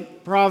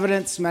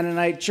Providence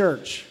Mennonite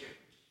Church.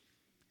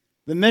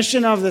 The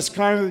mission of this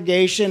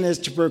congregation is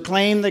to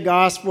proclaim the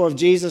gospel of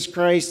Jesus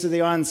Christ to the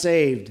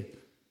unsaved,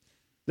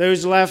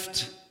 those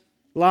left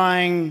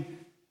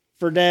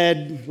for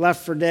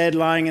dead,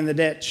 lying in the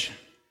ditch,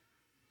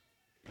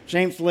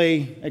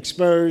 shamefully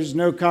exposed,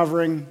 no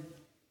covering,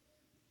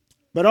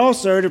 but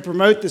also to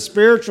promote the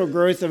spiritual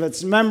growth of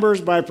its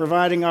members by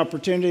providing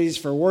opportunities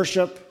for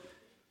worship,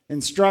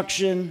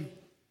 instruction,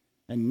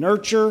 and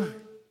nurture.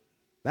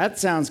 That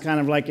sounds kind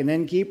of like an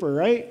innkeeper,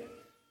 right?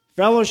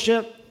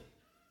 Fellowship,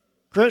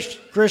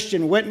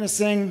 Christian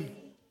witnessing,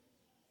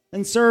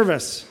 and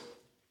service.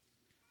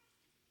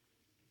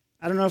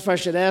 I don't know if I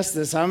should ask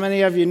this. How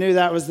many of you knew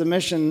that was the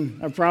mission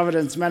of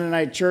Providence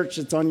Mennonite Church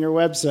that's on your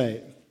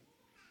website?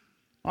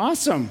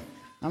 Awesome.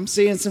 I'm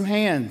seeing some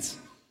hands.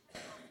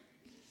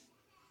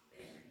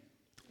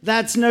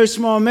 That's no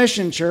small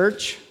mission,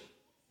 church.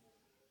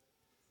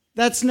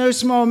 That's no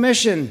small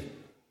mission.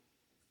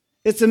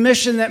 It's a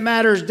mission that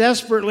matters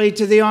desperately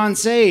to the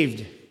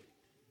unsaved,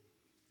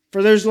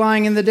 for those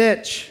lying in the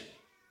ditch.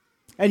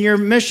 And your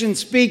mission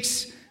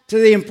speaks to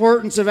the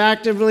importance of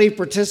actively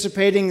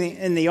participating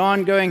in the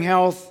ongoing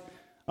health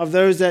of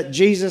those that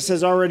Jesus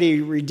has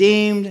already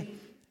redeemed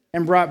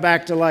and brought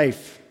back to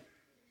life.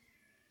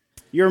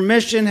 Your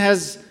mission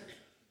as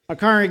a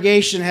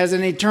congregation has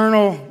an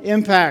eternal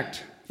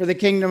impact for the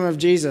kingdom of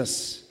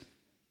Jesus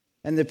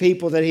and the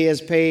people that he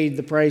has paid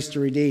the price to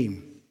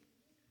redeem.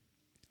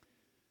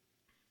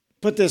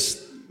 Put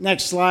this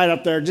next slide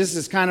up there just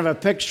as kind of a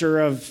picture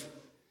of,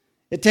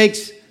 it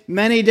takes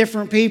many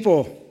different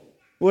people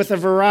with a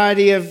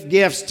variety of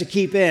gifts to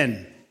keep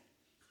the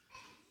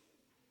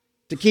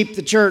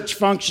church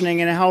functioning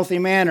in a healthy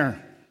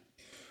manner.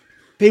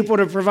 People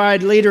to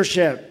provide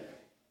leadership.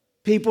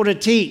 People to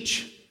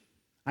teach.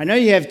 I know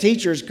you have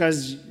teachers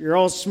because you're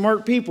all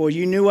smart people.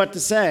 You knew what to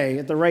say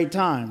at the right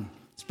time,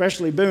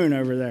 especially Boone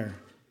over there.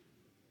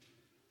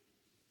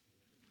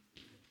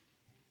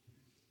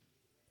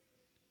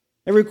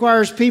 It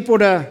requires people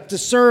to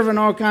serve in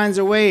all kinds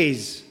of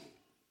ways.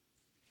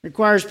 It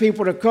requires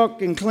people to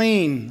cook and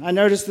clean. I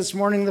noticed this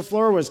morning the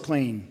floor was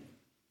clean.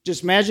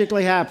 Just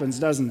magically happens,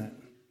 doesn't it?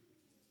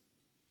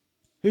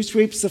 Who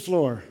sweeps the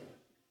floor?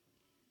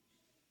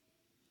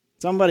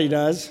 Somebody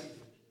does.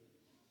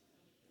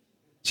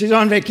 She's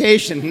on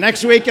vacation.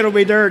 Next week it'll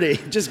be dirty.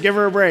 Just give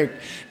her a break.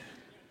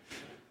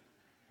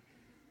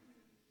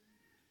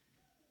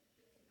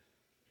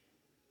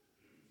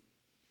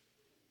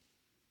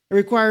 It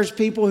requires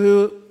people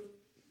who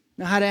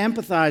know how to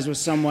empathize with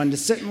someone, to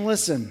sit and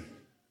listen.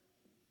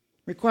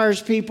 It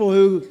requires people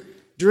who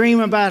dream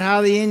about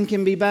how the end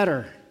can be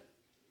better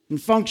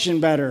and function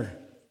better,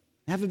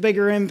 have a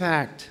bigger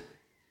impact.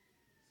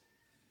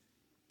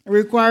 It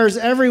requires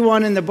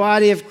everyone in the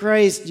body of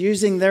Christ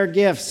using their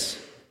gifts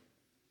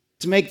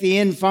to make the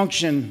end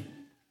function.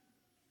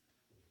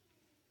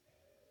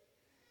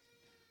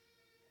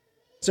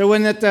 So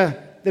when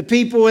the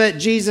people that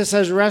Jesus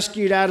has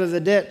rescued out of the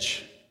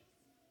ditch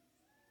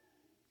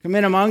come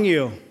in among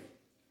you,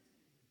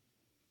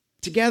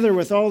 together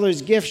with all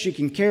those gifts, you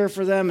can care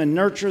for them and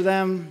nurture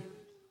them,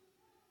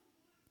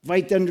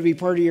 invite them to be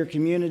part of your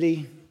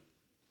community.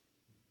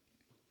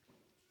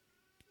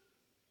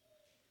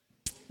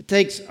 It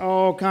takes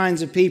all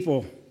kinds of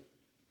people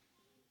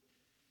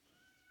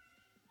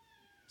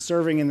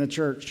serving in the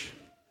church.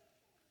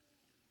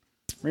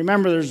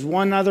 Remember, there's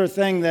one other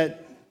thing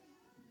that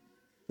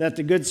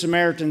the Good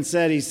Samaritan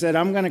said. He said,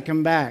 I'm going to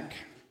come back.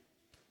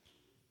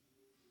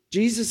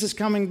 Jesus is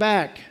coming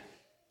back.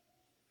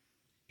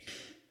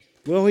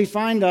 Will he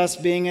find us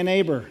being a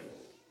neighbor?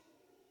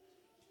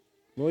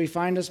 Will he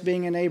find us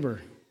being a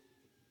neighbor?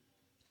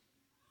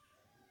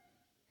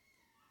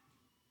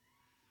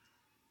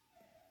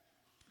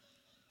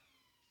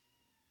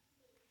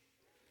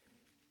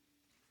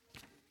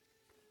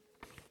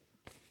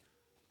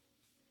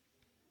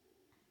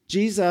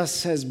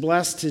 Jesus has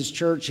blessed his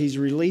church. He's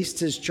released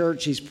his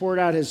church. He's poured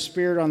out his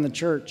Spirit on the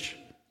church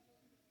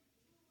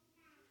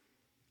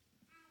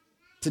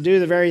to do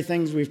the very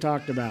things we've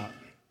talked about.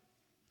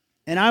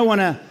 And I want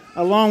to,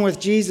 along with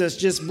Jesus,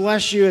 just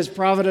bless you as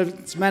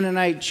Providence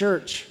Mennonite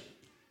Church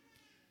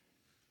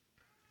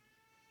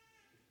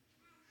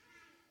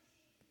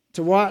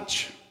to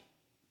watch,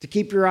 to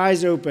keep your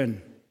eyes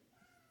open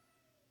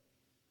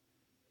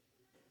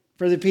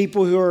for the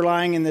people who are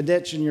lying in the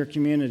ditch in your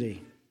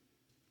community,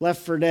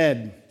 left for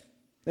dead.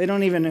 They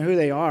don't even know who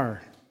they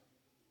are.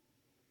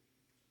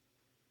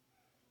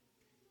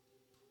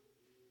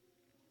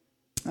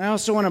 I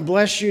also want to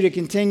bless you to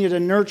continue to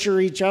nurture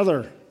each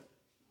other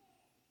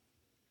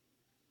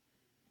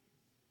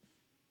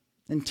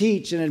and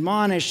teach and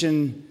admonish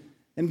and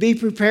be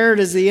prepared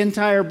as the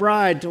entire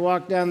bride to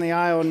walk down the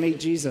aisle and meet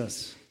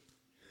Jesus.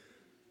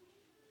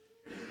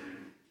 I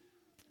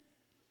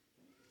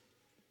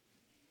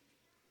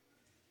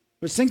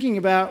was thinking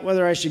about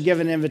whether I should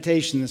give an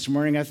invitation this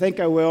morning. I think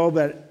I will,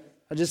 but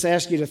I'll just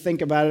ask you to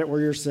think about it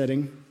where you're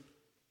sitting.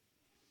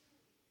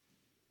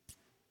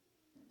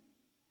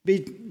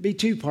 Be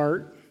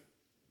two-part.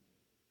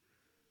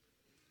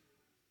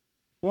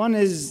 One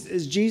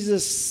is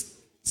Jesus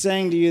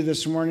saying to you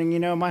this morning, you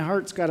know, my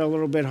heart's got a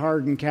little bit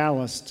hard and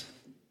calloused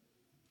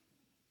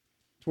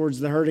towards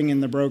the hurting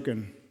and the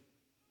broken,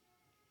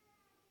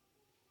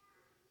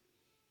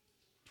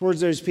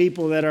 towards those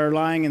people that are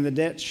lying in the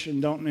ditch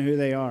and don't know who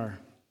they are,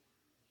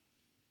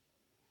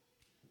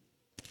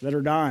 that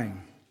are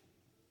dying.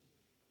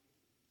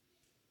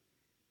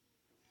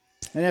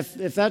 And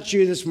if that's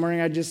you this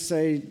morning, I'd just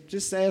say,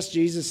 just ask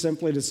Jesus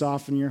simply to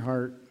soften your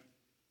heart.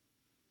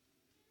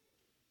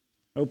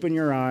 Open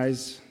your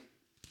eyes.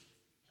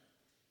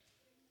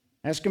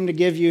 Ask him to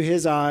give you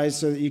his eyes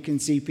so that you can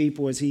see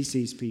people as he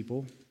sees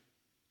people.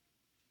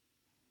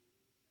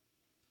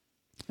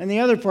 And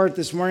the other part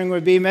this morning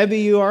would be maybe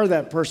you are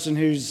that person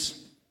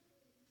who's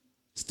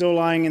still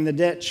lying in the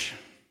ditch.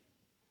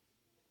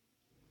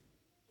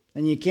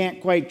 And you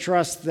can't quite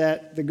trust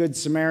that the Good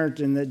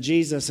Samaritan, that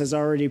Jesus has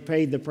already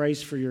paid the price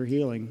for your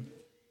healing.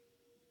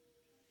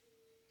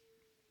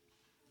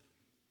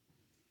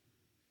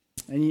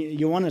 And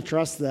you want to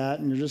trust that,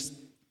 and it's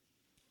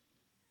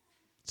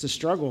a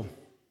struggle.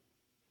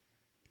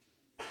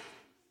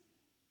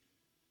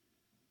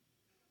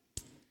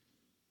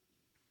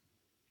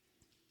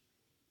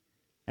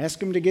 Ask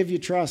him to give you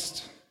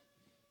trust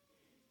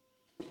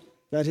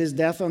that his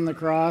death on the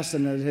cross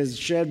and that his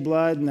shed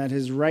blood and that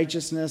his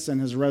righteousness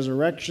and his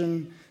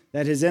resurrection,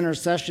 that his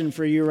intercession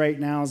for you right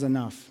now is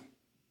enough.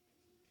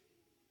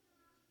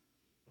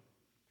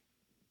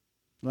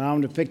 Allow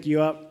him to pick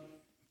you up,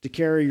 to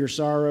carry your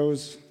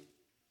sorrows.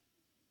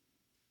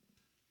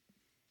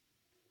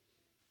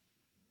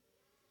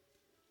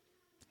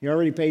 He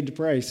already paid the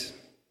price.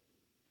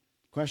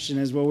 The question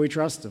is, will we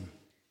trust him?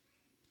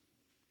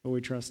 Will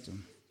we trust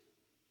him?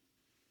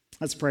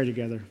 Let's pray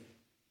together.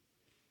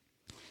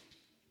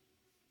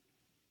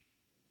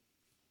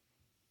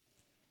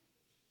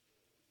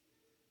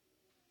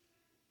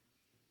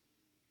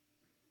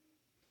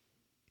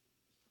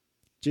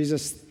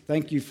 Jesus,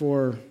 thank you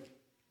for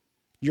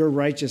your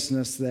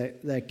righteousness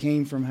that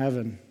came from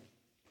heaven.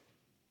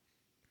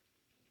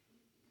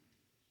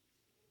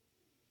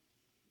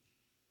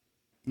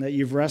 And that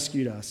you've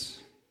rescued us.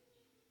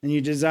 and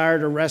you desire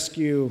to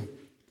rescue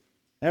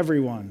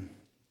everyone.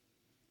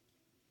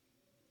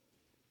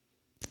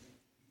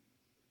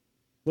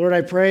 Lord,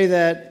 I pray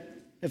that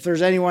if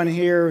there's anyone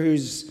here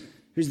who's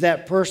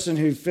that person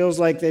who feels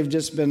like they've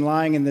just been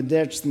lying in the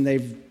ditch and they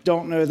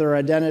don't know their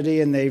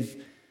identity and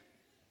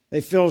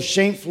they feel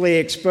shamefully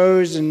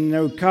exposed and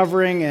no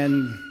covering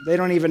and they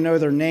don't even know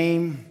their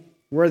name,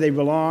 where they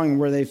belong and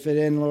where they fit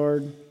in,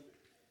 Lord.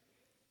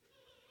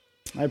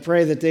 I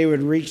pray that they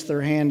would reach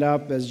their hand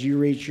up as you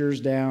reach yours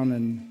down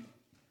and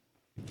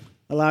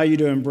allow you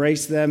to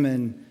embrace them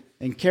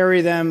and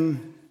carry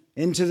them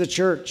into the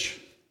church,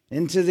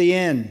 into the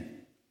inn.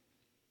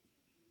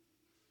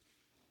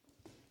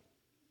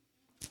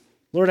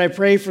 Lord, I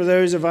pray for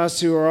those of us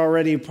who are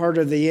already part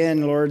of the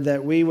inn, Lord,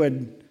 that we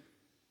would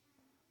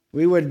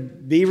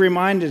be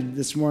reminded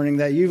this morning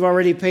that you've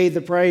already paid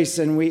the price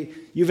and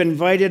you've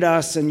invited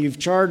us and you've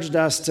charged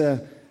us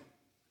to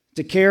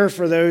care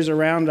for those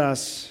around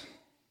us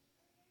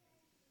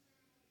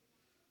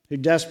who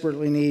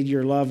desperately need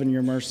your love and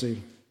your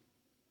mercy.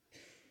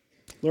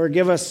 Lord,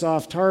 give us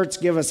soft hearts,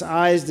 give us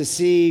eyes to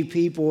see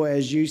people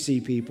as you see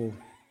people.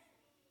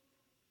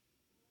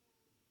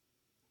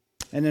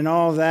 And in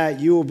all of that,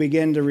 you will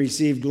begin to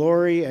receive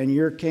glory and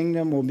your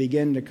kingdom will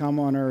begin to come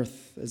on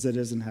earth as it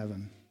is in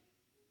heaven.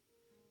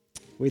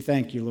 We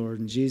thank you, Lord,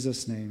 in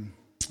Jesus' name.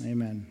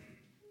 Amen.